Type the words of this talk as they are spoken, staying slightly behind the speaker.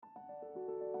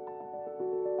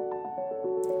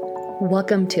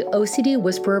Welcome to OCD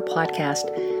Whisperer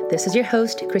Podcast. This is your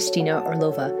host, Christina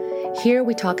Orlova. Here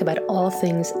we talk about all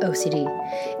things OCD.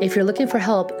 If you're looking for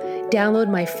help, download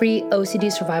my free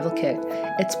OCD survival kit.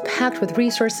 It's packed with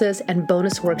resources and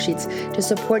bonus worksheets to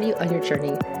support you on your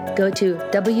journey. Go to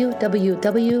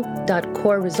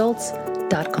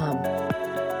www.coreresults.com.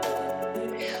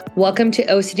 Welcome to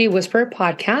OCD Whisperer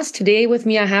Podcast. Today with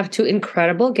me, I have two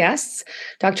incredible guests,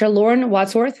 Dr. Lauren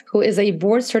Wadsworth, who is a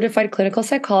board-certified clinical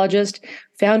psychologist,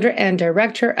 founder and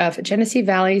director of Genesee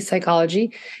Valley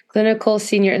Psychology, clinical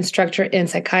senior instructor in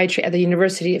psychiatry at the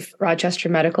University of Rochester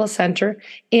Medical Center,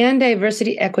 and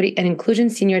diversity, equity, and inclusion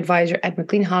senior advisor at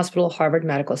McLean Hospital, Harvard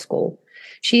Medical School.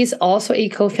 She is also a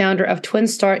co-founder of Twin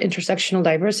Star Intersectional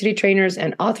Diversity Trainers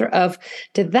and author of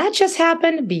Did That Just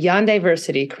Happen? Beyond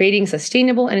Diversity, Creating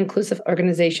Sustainable and Inclusive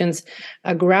Organizations,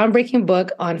 a groundbreaking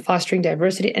book on fostering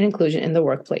diversity and inclusion in the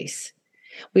workplace.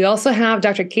 We also have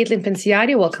Dr.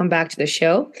 Pinciotti. Welcome back to the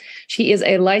show. She is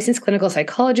a licensed clinical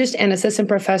psychologist and assistant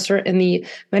professor in the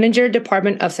Menninger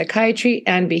Department of Psychiatry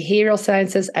and Behavioral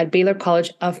Sciences at Baylor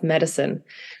College of Medicine.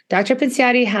 Dr.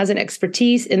 Pinciotti has an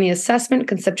expertise in the assessment,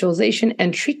 conceptualization,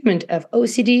 and treatment of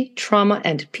OCD, trauma,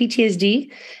 and PTSD,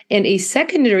 and a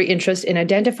secondary interest in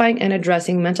identifying and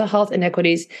addressing mental health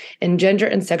inequities in gender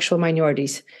and sexual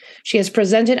minorities. She has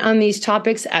presented on these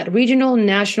topics at regional,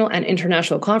 national, and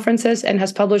international conferences and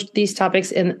has published these topics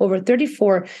in over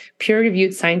 34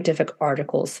 peer-reviewed scientific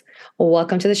articles.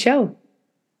 Welcome to the show.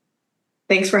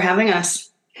 Thanks for having us.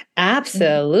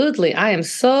 Absolutely. I am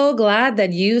so glad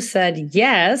that you said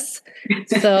yes.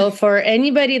 So for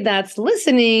anybody that's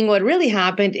listening, what really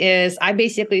happened is I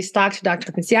basically stalked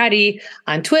Dr. Pinciotti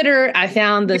on Twitter. I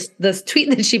found this tweet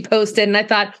that she posted and I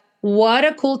thought, what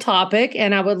a cool topic.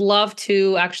 And I would love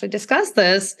to actually discuss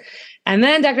this. And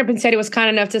then Dr. Pinciotti was kind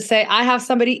enough to say, I have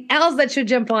somebody else that should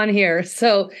jump on here.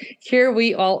 So here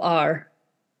we all are.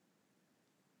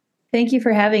 Thank you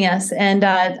for having us. And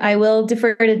I will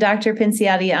defer to Dr.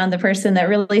 Pinciotti on the person that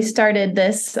really started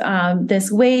this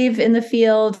wave in the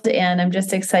field. And I'm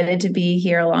just excited to be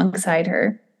here alongside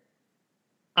her.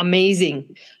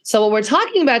 Amazing. So what we're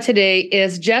talking about today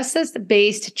is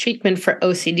justice-based treatment for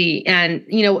OCD. And,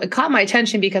 it caught my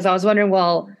attention because I was wondering,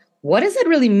 well, what does it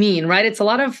really mean, right? It's a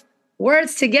lot of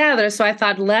words together. So I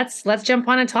thought, let's jump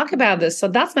on and talk about this. So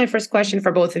that's my first question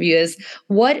for both of you is,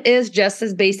 what is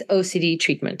justice-based OCD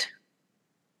treatment?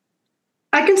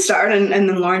 I can start, and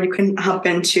then Lauren, you can hop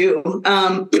in too.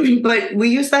 But we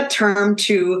use that term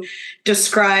to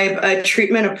describe a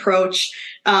treatment approach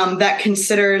that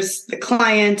considers the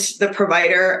client, the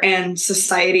provider, and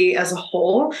society as a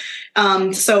whole.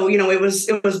 So it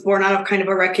was born out of kind of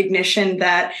a recognition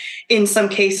that in some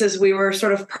cases we were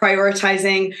sort of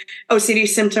prioritizing OCD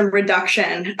symptom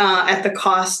reduction at the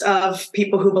cost of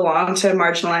people who belong to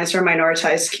marginalized or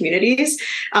minoritized communities,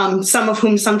 some of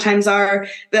whom sometimes are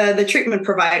the treatment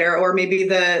provider or maybe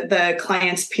the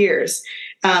client's peers.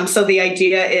 So the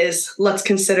idea is let's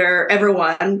consider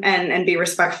everyone and be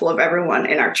respectful of everyone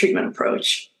in our treatment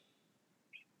approach.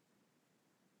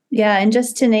 Yeah, and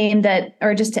just to name that,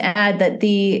 or just to add that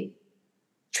the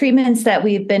treatments that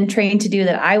we've been trained to do,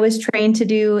 that I was trained to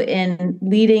do in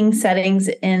leading settings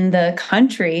in the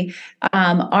country,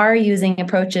 are using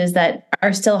approaches that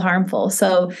are still harmful.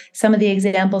 So some of the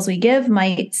examples we give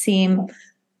might seem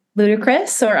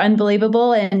ludicrous or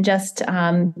unbelievable, and just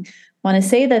want to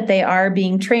say that they are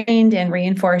being trained and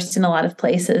reinforced in a lot of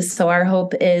places. So our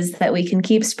hope is that we can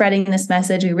keep spreading this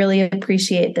message. We really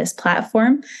appreciate this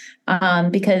platform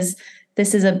because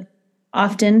this is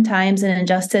oftentimes an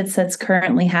injustice that's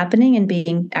currently happening and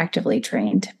being actively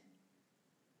trained.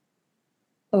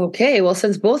 Okay, well,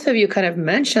 since both of you kind of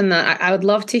mentioned that, I would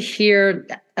love to hear,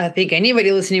 I think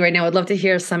anybody listening right now would love to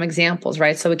hear some examples,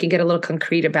 right? So we can get a little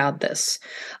concrete about this.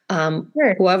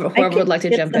 Sure. Whoever would like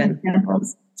to jump in.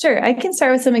 Examples. Sure, I can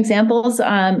start with some examples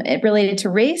related to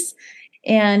race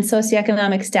and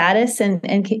socioeconomic status. And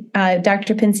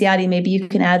Dr. Pinciotti, maybe you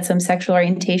can add some sexual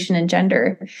orientation and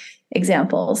gender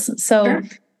examples. So sure.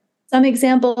 Some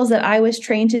examples that I was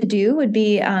trained to do would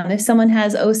be if someone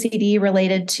has OCD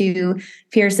related to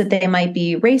fears that they might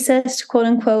be racist, quote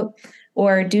unquote,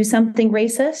 or do something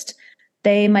racist,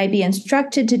 they might be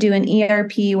instructed to do an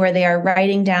ERP where they are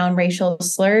writing down racial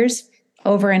slurs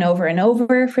over and over and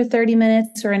over for 30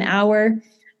 minutes or an hour,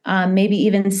 maybe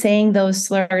even saying those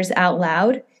slurs out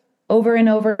loud over and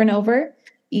over and over,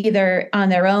 either on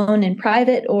their own in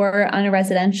private or on a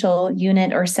residential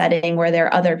unit or setting where there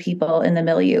are other people in the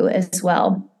milieu as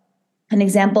well. An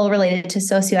example related to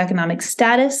socioeconomic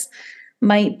status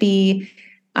might be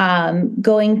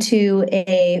going to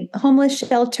a homeless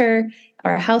shelter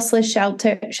or a houseless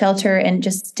shelter and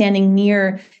just standing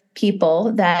near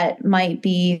people that might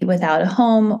be without a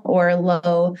home or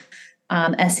low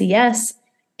SES,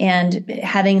 and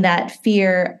having that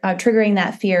fear, triggering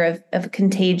that fear of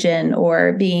contagion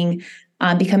or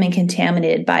becoming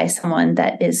contaminated by someone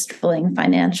that is struggling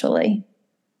financially.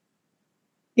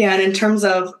 Yeah, and in terms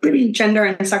of gender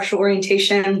and sexual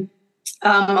orientation,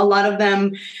 a lot of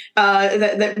them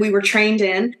that we were trained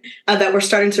in, that we're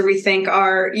starting to rethink,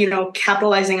 are,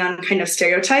 capitalizing on kind of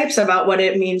stereotypes about what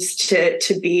it means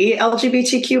to be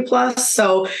LGBTQ plus.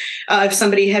 So if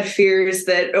somebody had fears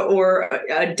that, or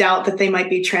a doubt that they might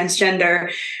be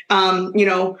transgender,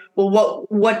 well,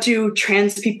 what do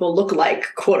trans people look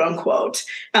like, quote unquote,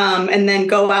 and then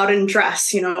go out and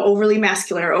dress, overly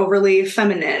masculine or overly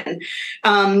feminine,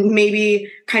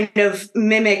 maybe kind of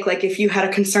mimic, like if you had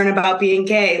a concern about being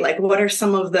gay, like what are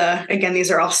some of the, again,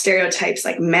 these are all stereotypes,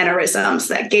 like mannerisms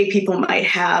that gay people might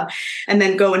have, and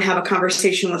then go and have a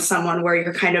conversation with someone where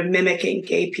you're kind of mimicking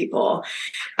gay people.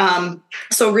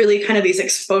 So really kind of these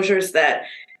exposures that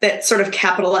sort of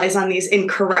capitalize on these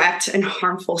incorrect and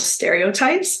harmful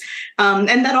stereotypes. And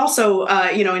that also,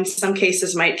 in some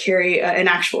cases might carry an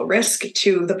actual risk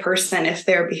to the person if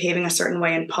they're behaving a certain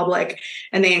way in public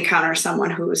and they encounter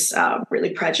someone who's really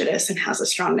prejudiced and has a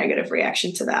strong negative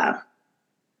reaction to that.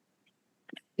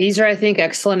 These are, I think,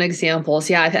 excellent examples.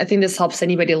 Yeah, I think this helps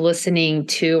anybody listening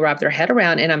to wrap their head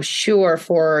around. And I'm sure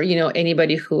for,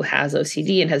 anybody who has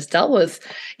OCD and has dealt with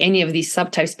any of these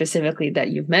subtypes specifically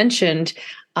that you've mentioned,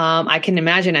 I can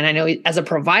imagine. And I know as a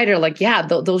provider,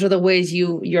 those are the ways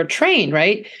you're trained,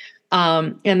 right?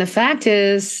 And the fact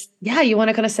is, you want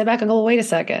to kind of step back and go, wait a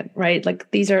second, right? Like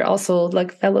these are also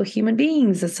like fellow human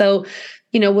beings. And so,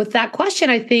 with that question,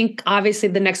 I think obviously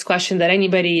the next question that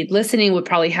anybody listening would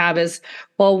probably have is,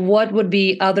 well, what would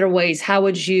be other ways? What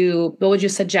would you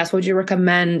suggest? What would you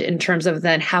recommend in terms of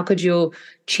then how could you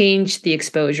change the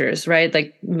exposures, right?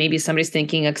 Like maybe somebody's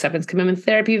thinking acceptance commitment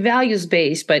therapy,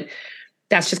 values-based, but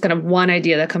that's just kind of one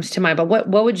idea that comes to mind. But what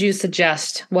would you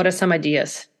suggest? What are some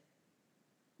ideas?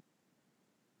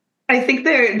 I think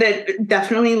that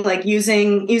definitely like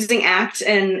using ACT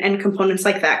and components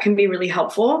like that can be really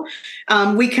helpful.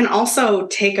 We can also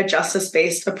take a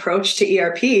justice-based approach to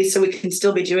ERP, so we can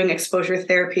still be doing exposure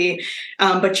therapy,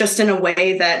 but just in a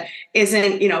way that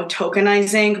isn't,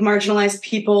 tokenizing marginalized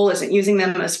people, isn't using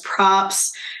them as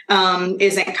props,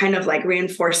 isn't kind of like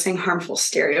reinforcing harmful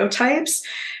stereotypes.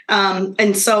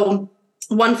 And so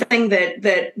one thing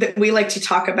that we like to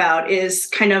talk about is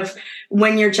kind of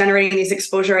when you're generating these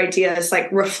exposure ideas, like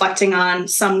reflecting on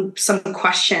some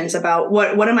questions about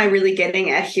what am I really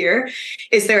getting at here?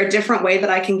 Is there a different way that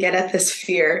I can get at this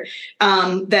fear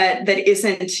that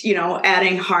isn't,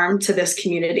 adding harm to this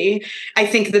community? I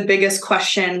think the biggest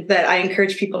question that I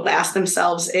encourage people to ask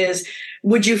themselves is,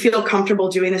 would you feel comfortable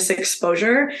doing this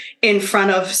exposure in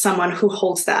front of someone who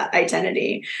holds that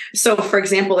identity? So, for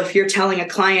example, if you're telling a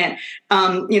client,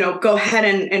 go ahead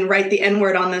and write the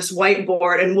N-word on this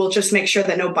whiteboard and we'll just make sure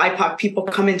that no BIPOC people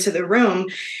come into the room,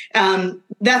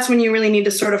 that's when you really need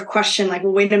to sort of question, like,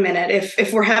 well, wait a minute,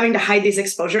 if we're having to hide these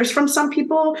exposures from some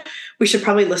people, we should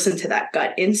probably listen to that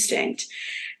gut instinct.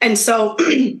 And so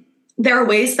there are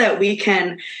ways that we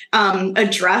can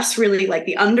address really like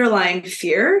the underlying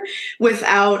fear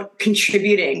without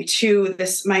contributing to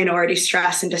this minority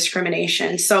stress and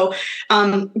discrimination. So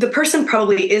the person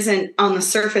probably isn't on the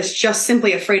surface just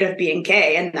simply afraid of being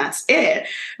gay and that's it,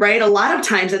 right? A lot of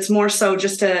times it's more so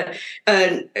just a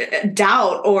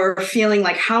doubt or feeling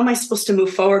like, how am I supposed to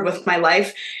move forward with my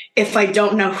life if I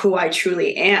don't know who I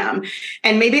truly am?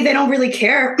 And maybe they don't really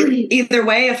care either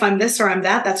way. If I'm this or I'm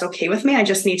that, that's okay with me. I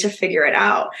just need to figure it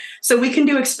out. So we can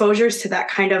do exposures to that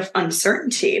kind of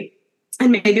uncertainty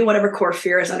and maybe whatever core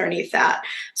fear is underneath that.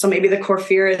 So maybe the core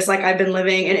fear is like, I've been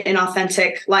living an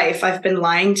inauthentic life. I've been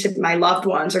lying to my loved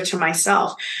ones or to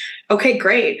myself. Okay,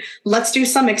 great. Let's do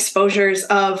some exposures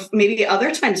of maybe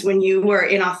other times when you were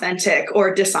inauthentic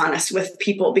or dishonest with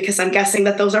people, because I'm guessing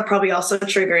that those are probably also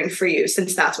triggering for you,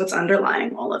 since that's what's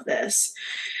underlying all of this.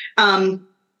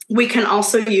 We can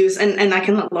also use, and I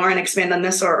can let Lauren expand on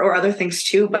this or other things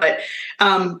too, but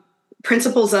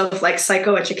principles of like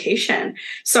psychoeducation.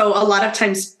 So a lot of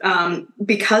times,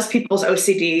 because people's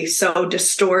OCD so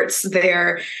distorts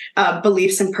their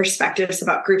beliefs and perspectives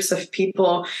about groups of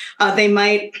people, they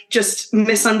might just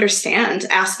misunderstand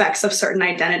aspects of certain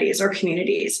identities or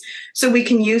communities. So we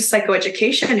can use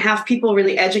psychoeducation and have people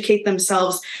really educate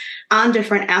themselves on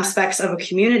different aspects of a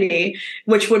community,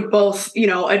 which would both,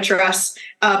 address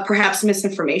perhaps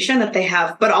misinformation that they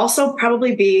have, but also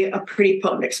probably be a pretty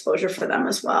potent exposure for them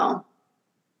as well.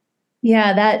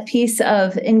 Yeah, that piece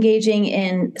of engaging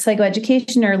in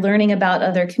psychoeducation or learning about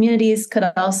other communities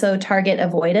could also target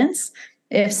avoidance.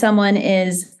 If someone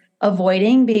is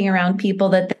avoiding being around people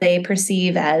that they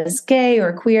perceive as gay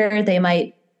or queer, they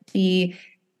might be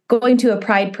going to a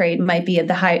pride parade might be at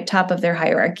the top of their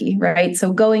hierarchy, right?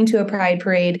 So going to a pride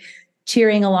parade,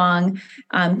 cheering along,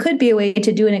 could be a way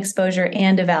to do an exposure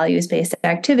and a values-based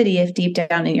activity if deep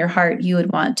down in your heart you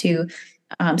would want to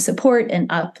support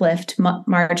and uplift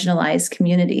marginalized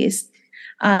communities.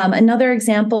 Another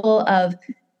example of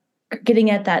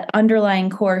getting at that underlying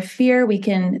core fear, we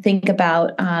can think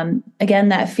about, again,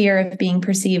 that fear of being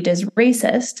perceived as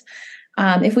racist.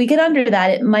 If we get under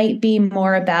that, it might be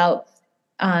more about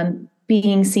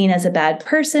being seen as a bad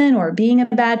person or being a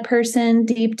bad person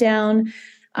deep down.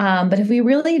 But if we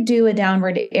really do a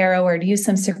downward arrow or do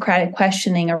some Socratic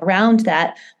questioning around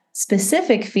that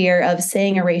specific fear of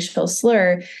saying a racial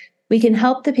slur, we can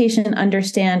help the patient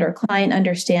understand or client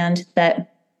understand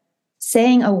that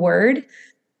saying a word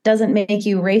doesn't make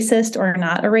you racist or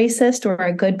not a racist or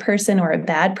a good person or a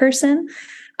bad person.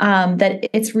 That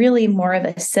it's really more of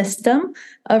a system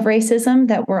of racism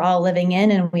that we're all living in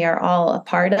and we are all a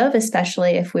part of,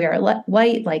 especially if we are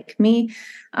white like me.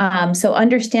 So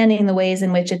understanding the ways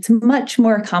in which it's much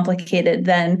more complicated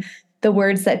than the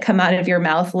words that come out of your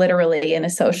mouth literally in a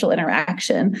social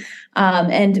interaction.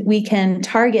 And we can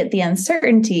target the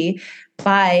uncertainty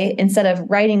by, instead of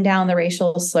writing down the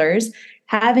racial slurs,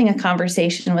 having a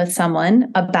conversation with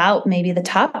someone about maybe the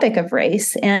topic of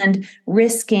race and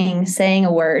risking saying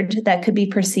a word that could be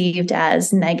perceived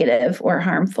as negative or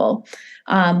harmful.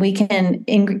 We can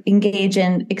engage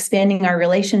in expanding our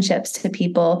relationships to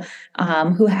people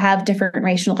who have different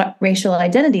racial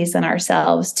identities than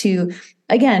ourselves to,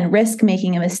 again, risk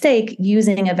making a mistake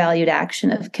using a valued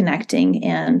action of connecting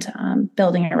and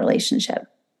building a relationship.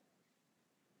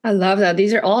 I love that.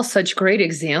 These are all such great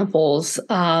examples.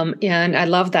 And I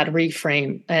love that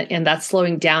reframe and that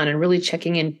slowing down and really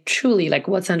checking in truly like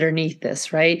what's underneath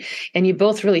this, right? And you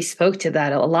both really spoke to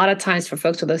that. A lot of times for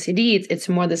folks with OCD, it's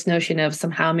more this notion of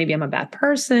somehow maybe I'm a bad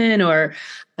person or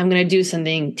I'm going to do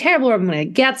something terrible or I'm going to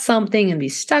get something and be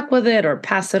stuck with it or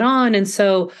pass it on. And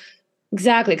so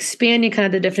exactly expanding kind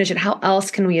of the definition, how else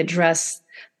can we address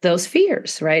those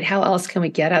fears, right? How else can we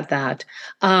get at that?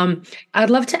 I'd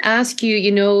love to ask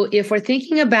you, if we're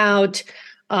thinking about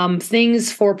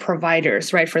things for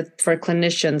providers, right, for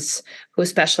clinicians who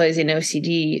specialize in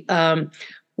OCD,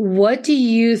 what do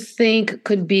you think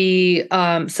could be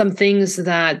some things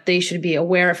that they should be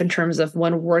aware of in terms of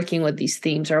when working with these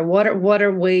themes, or what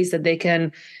are ways that they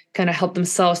can kind of help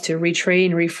themselves to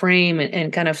retrain, reframe,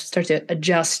 and kind of start to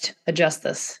adjust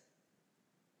this?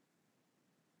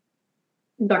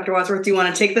 Dr. Wadsworth, do you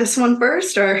want to take this one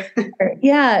first, or?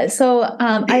 Yeah. So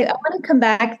I want to come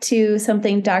back to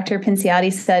something Dr.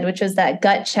 Pinciotti said, which was that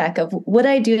gut check of would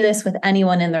I do this with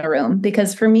anyone in the room?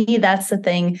 Because for me, that's the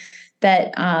thing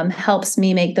that helps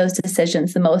me make those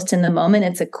decisions the most in the moment.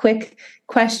 It's a quick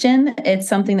question. It's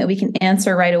something that we can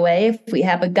answer right away. If we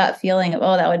have a gut feeling of,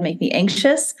 oh, that would make me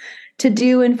anxious to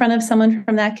do in front of someone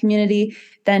from that community,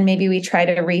 then maybe we try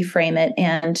to reframe it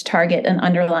and target an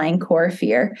underlying core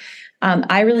fear.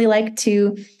 I really like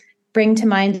to bring to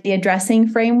mind the addressing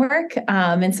framework.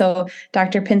 And so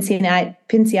Dr.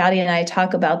 Pinciotti and I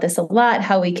talk about this a lot,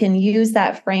 how we can use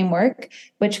that framework,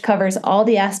 which covers all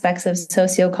the aspects of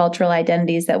sociocultural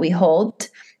identities that we hold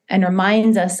and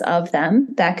reminds us of them.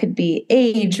 That could be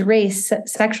age, race,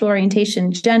 sexual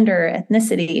orientation, gender,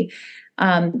 ethnicity.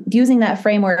 Using that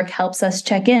framework helps us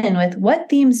check in with what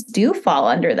themes do fall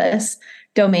under this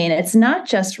domain. It's not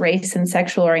just race and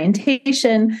sexual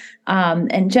orientation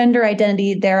and gender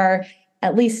identity. There are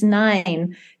at least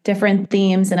 9 different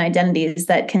themes and identities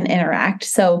that can interact.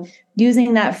 So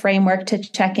using that framework to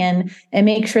check in and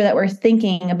make sure that we're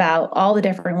thinking about all the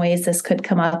different ways this could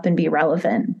come up and be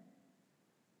relevant.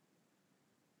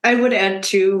 I would add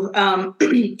too,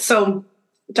 so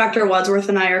Dr. Wadsworth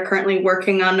and I are currently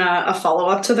working on a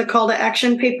follow-up to the call to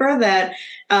action paper that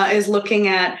is looking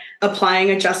at applying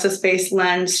a justice-based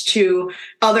lens to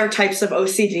other types of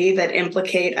OCD that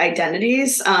implicate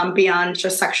identities beyond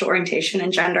just sexual orientation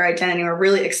and gender identity. We're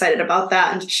really excited about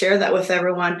that and to share that with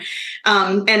everyone.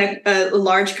 And a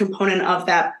large component of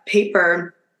that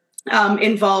paper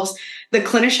involves the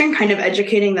clinician kind of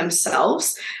educating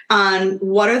themselves on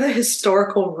what are the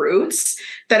historical roots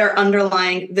that are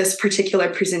underlying this particular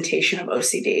presentation of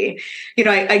OCD.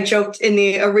 I joked in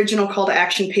the original call to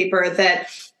action paper that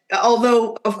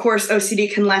although, of course,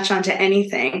 OCD can latch onto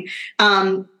anything,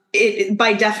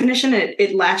 by definition,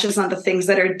 it latches onto things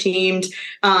that are deemed,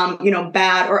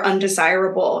 bad or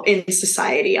undesirable in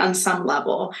society on some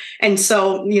level. And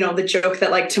so, the joke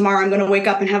that like tomorrow I'm going to wake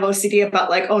up and have OCD about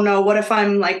like, oh no, what if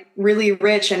I'm like really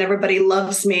rich and everybody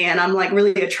loves me and I'm like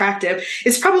really attractive,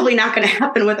 is probably not going to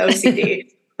happen with OCD,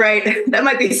 right? That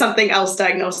might be something else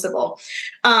diagnosable.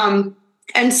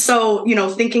 And so,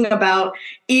 thinking about,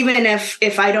 even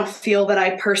if I don't feel that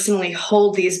I personally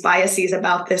hold these biases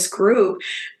about this group,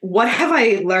 what have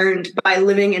I learned by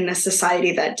living in a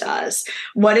society that does?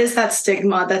 What is that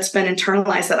stigma that's been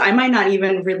internalized that I might not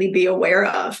even really be aware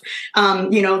of?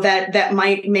 That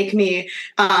might make me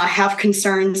have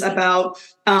concerns about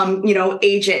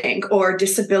aging or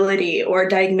disability or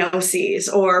diagnoses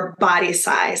or body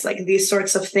size, like these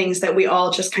sorts of things that we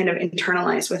all just kind of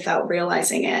internalize without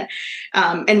realizing it.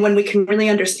 And when we can really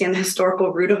understand the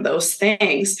historical root of those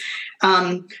things,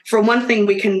 for one thing,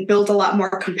 we can build a lot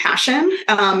more compassion.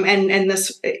 And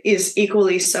this is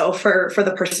equally so for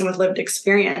the person with lived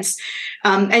experience,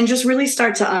 and just really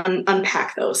start to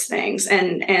unpack those things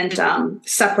and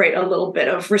separate a little bit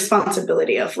of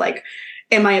responsibility of like,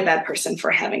 am I a bad person for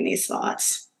having these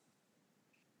thoughts?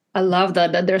 I love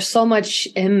that there's so much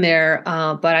in there,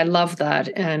 but I love that.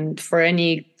 And for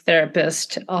any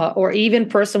therapist or even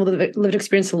person with lived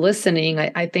experience listening,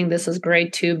 I think this is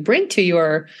great to bring to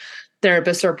your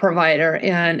therapist or provider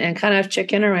and kind of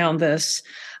check in around this.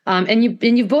 And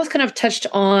you both kind of touched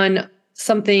on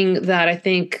something that I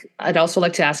think I'd also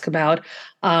like to ask about,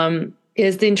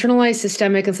 is the internalized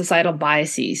systemic and societal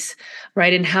biases,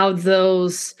 right? And how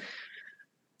those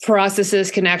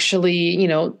processes can actually,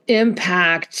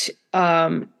 impact,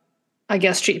 I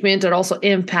guess, treatment, or also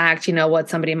impact, what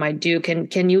somebody might do.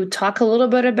 Can you talk a little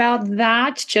bit about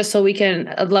that, just so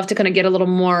I'd love to kind of get a little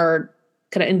more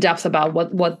kind of in depth about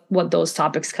what those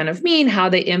topics kind of mean, how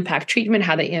they impact treatment,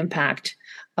 how they impact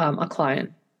a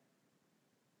client.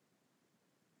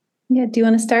 Yeah. Do you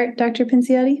want to start, Dr.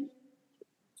 Pinciotti?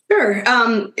 Sure.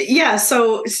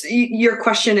 So your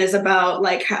question is about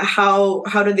like how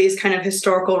do these kind of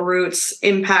historical roots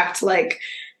impact like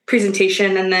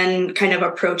presentation and then kind of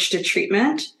approach to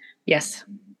treatment? Yes.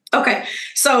 Okay.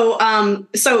 So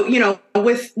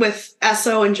with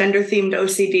SO and gender themed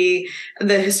OCD,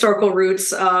 the historical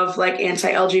roots of like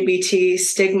anti-LGBT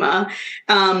stigma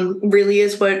really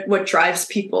is what drives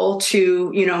people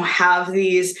to, have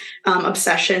these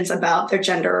obsessions about their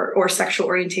gender or sexual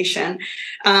orientation.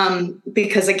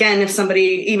 Because again, if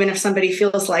somebody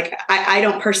feels like I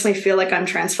don't personally feel like I'm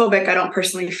transphobic, I don't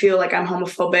personally feel like I'm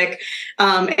homophobic,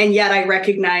 and yet I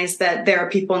recognize that there are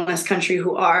people in this country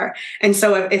who are. And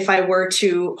so if I were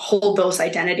to hold those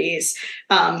identities,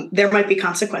 there might be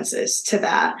consequences to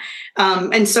that.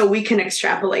 And so we can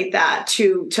extrapolate that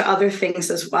to other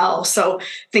things as well. So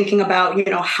thinking about,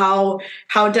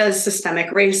 how does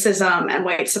systemic racism and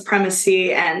white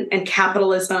supremacy and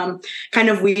capitalism kind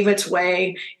of weave its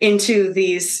way into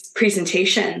these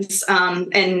presentations,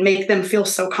 and make them feel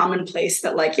so commonplace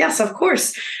that like, yes, of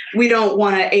course, we don't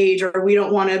want to age, or we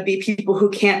don't want to be people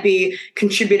who can't be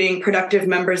contributing productive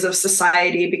members of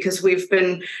society because we've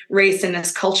been raised in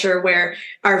this culture where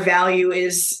our value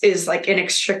is like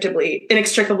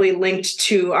inextricably linked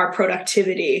to our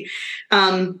productivity.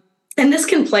 And this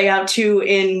can play out too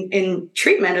in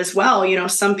treatment as well.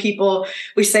 Some people,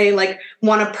 we say, like,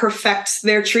 want to perfect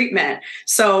their treatment.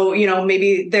 So,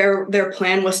 maybe their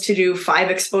plan was to do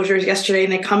 5 exposures yesterday,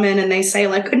 and they come in and they say,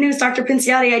 like, good news, Dr.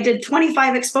 Pinciotti, I did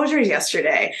 25 exposures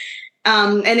yesterday.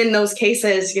 And in those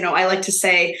cases, I like to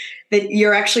say that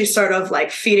you're actually sort of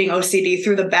like feeding OCD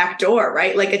through the back door,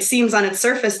 right? Like, it seems on its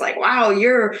surface like, wow,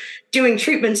 you're doing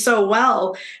treatment so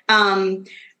well.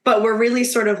 But we're really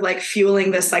sort of like fueling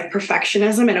this like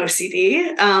perfectionism in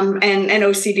OCD. And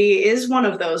OCD is one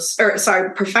of those,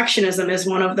 perfectionism is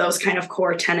one of those kind of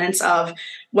core tenets of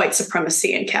white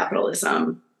supremacy and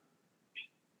capitalism.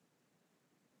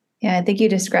 Yeah, I think you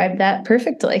described that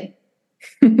perfectly.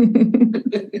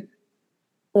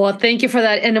 Well, thank you for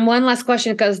that. And then one last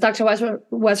question, because Dr.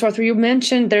 Wadsworth, you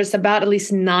mentioned there's about at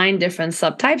least 9 different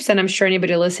subtypes, and I'm sure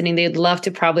anybody listening, they'd love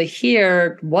to probably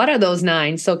hear what are those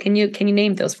 9. So can you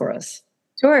name those for us?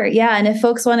 Sure. Yeah. And if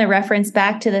folks want to reference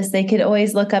back to this, they could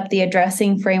always look up the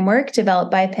addressing framework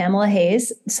developed by Pamela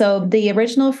Hayes. So the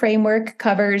original framework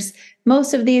covers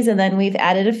most of these, and then we've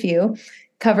added a few.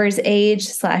 Covers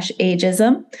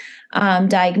age/ageism.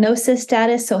 Diagnosis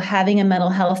status, so having a mental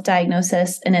health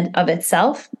diagnosis in and of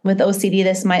itself. With OCD,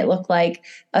 this might look like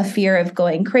a fear of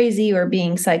going crazy or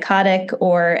being psychotic,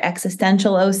 or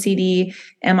existential OCD.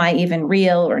 Am I even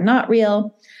real or not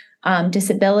real?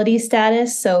 Disability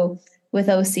status, so with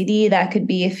OCD, that could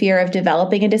be a fear of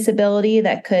developing a disability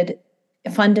that could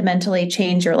fundamentally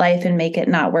change your life and make it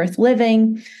not worth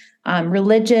living.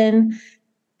 Religion,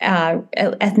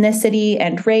 ethnicity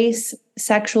and race,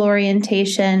 sexual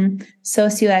orientation,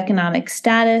 socioeconomic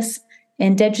status,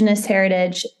 indigenous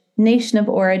heritage, nation of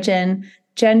origin,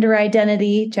 gender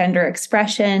identity, gender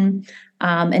expression,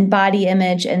 and body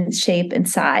image and shape and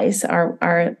size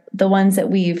are the ones that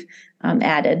we've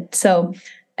added. So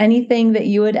anything that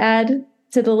you would add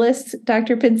to the list,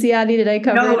 Dr. Pinciotti? Did I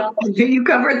cover it all? You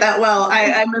covered that well.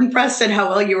 I'm impressed at how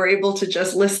well you were able to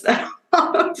just list that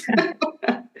off.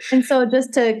 And so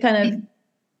just to kind of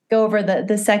go over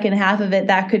the second half of it,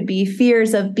 that could be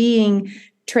fears of being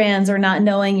trans or not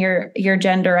knowing your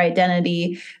gender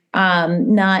identity,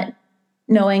 not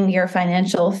knowing your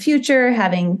financial future,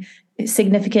 having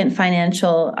significant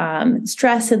financial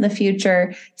stress in the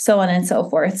future, so on and so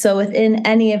forth. So within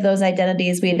any of those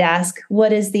identities, we'd ask,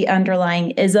 what is the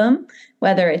underlying ism,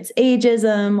 whether it's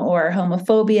ageism or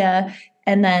homophobia,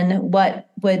 and then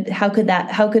how could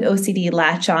OCD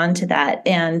latch on to that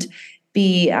and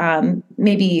be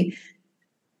maybe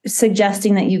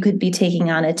suggesting that you could be taking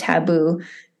on a taboo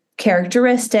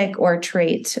characteristic or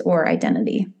trait or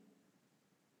identity.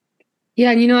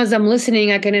 Yeah, and as I'm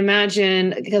listening, I can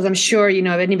imagine, because I'm sure,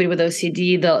 anybody with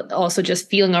OCD, they'll also just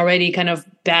feeling already kind of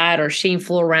bad or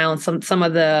shameful around some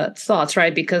of the thoughts,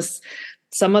 right? Because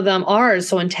some of them are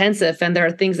so intensive, and there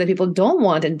are things that people don't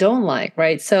want and don't like,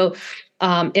 right? So,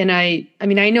 and I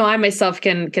know I myself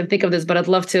can think of this, but I'd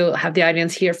love to have the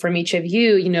audience hear from each of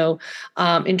you,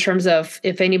 in terms of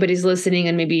if anybody's listening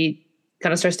and maybe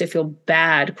kind of starts to feel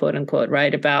bad, quote unquote,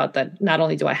 right? About that. Not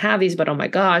only do I have these, but oh my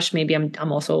gosh, maybe I'm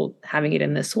also having it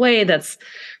in this way that's,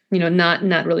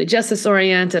 not really justice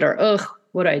oriented, or,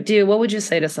 what do I do? What would you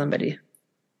say to somebody?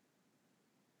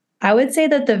 I would say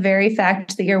that the very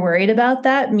fact that you're worried about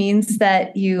that means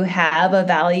that you have a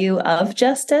value of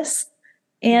justice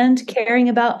and caring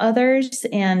about others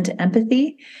and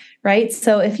empathy, right?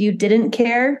 So if you didn't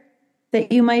care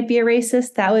that you might be a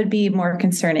racist, that would be more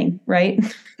concerning, right?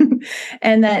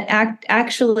 And that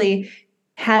actually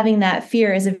having that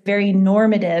fear is a very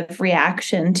normative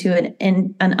reaction to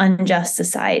an unjust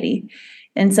society.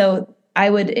 And so I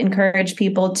would encourage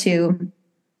people to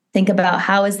think about,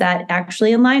 how is that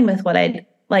actually in line with what I'd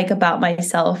like about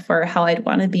myself or how I'd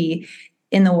want to be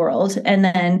in the world? And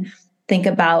then think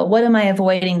about, what am I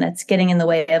avoiding that's getting in the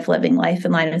way of living life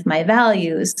in line with my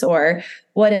values? Or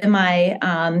what am I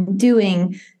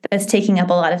doing that's taking up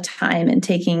a lot of time and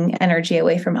taking energy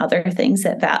away from other things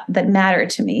that matter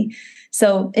to me?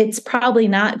 So it's probably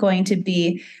not going to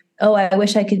be, oh, I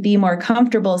wish I could be more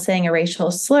comfortable saying a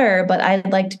racial slur, but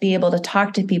I'd like to be able to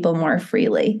talk to people more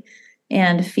freely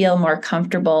and feel more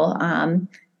comfortable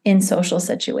in social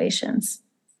situations.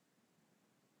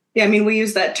 Yeah, we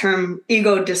use that term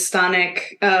ego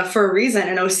dystonic for a reason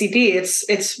in OCD.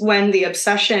 It's when the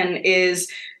obsession is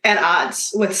at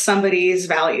odds with somebody's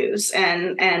values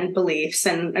and beliefs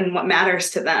and what matters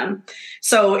to them.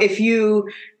 So if you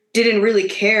didn't really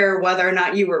care whether or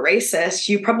not you were racist,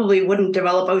 you probably wouldn't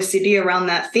develop OCD around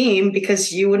that theme,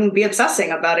 because you wouldn't be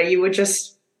obsessing about it. You would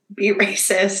just be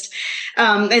racist.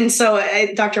 And so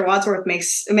Dr. Wadsworth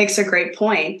makes a great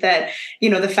point that,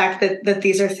 the fact that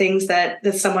these are things that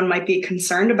someone might be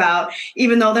concerned about,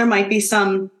 even though there might be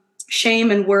some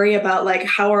shame and worry about, like,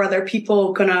 how are other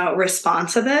people going to respond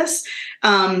to this?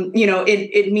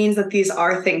 It means that these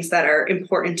are things that are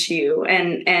important to you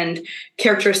and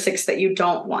characteristics that you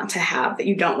don't want to have, that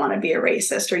you don't want to be a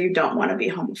racist or you don't want to be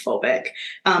homophobic.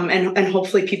 And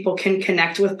hopefully people can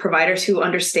connect with providers who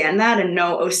understand that and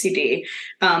know OCD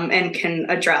and can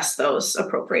address those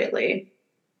appropriately.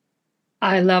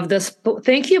 I love this.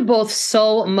 Thank you both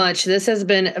so much. This has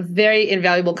been a very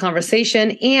invaluable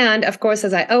conversation. And of course,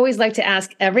 as I always like to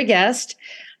ask every guest,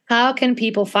 how can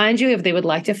people find you if they would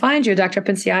like to find you, Dr.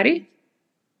 Pinciotti?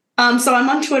 So I'm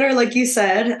on Twitter, like you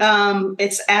said.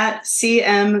 It's at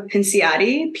CM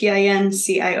Pinciotti,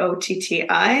 Pinciotti.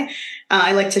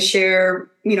 I like to share,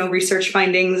 research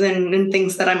findings and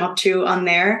things that I'm up to on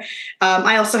there.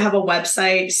 I also have a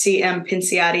website,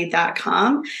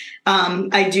 cmpinciotti.com.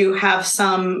 I do have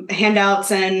some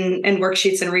handouts and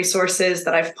worksheets and resources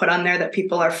that I've put on there that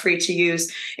people are free to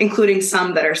use, including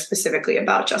some that are specifically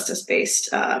about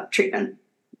justice-based treatment.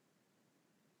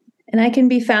 And I can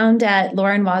be found at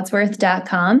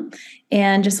laurenwadsworth.com.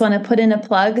 And just want to put in a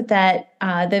plug that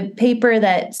the paper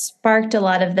that sparked a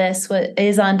lot of this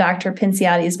is on Dr.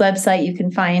 Pinciotti's website. You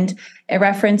can find a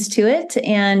reference to it,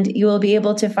 and you will be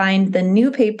able to find the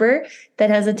new paper that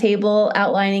has a table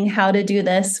outlining how to do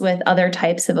this with other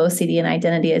types of OCD and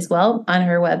identity as well on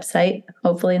her website,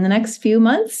 hopefully in the next few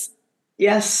months.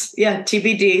 Yes. Yeah.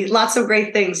 TBD. Lots of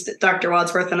great things that Dr.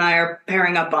 Wadsworth and I are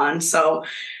pairing up on. So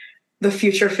the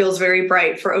future feels very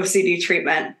bright for OCD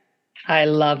treatment. I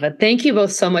love it. Thank you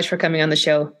both so much for coming on the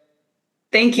show.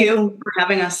 Thank you for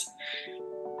having us.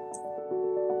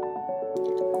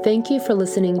 Thank you for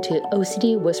listening to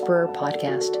OCD Whisperer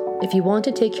Podcast. If you want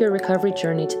to take your recovery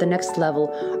journey to the next level,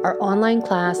 our online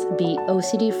class, Be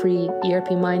OCD Free ERP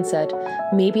Mindset,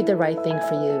 may be the right thing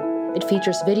for you. It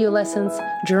features video lessons,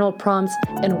 journal prompts,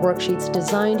 and worksheets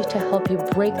designed to help you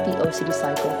break the OCD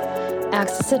cycle.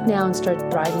 Access it now and start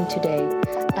thriving today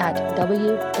at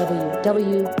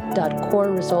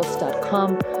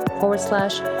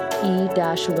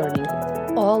www.coreresults.com/e-learning.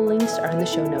 All links are in the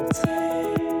show notes.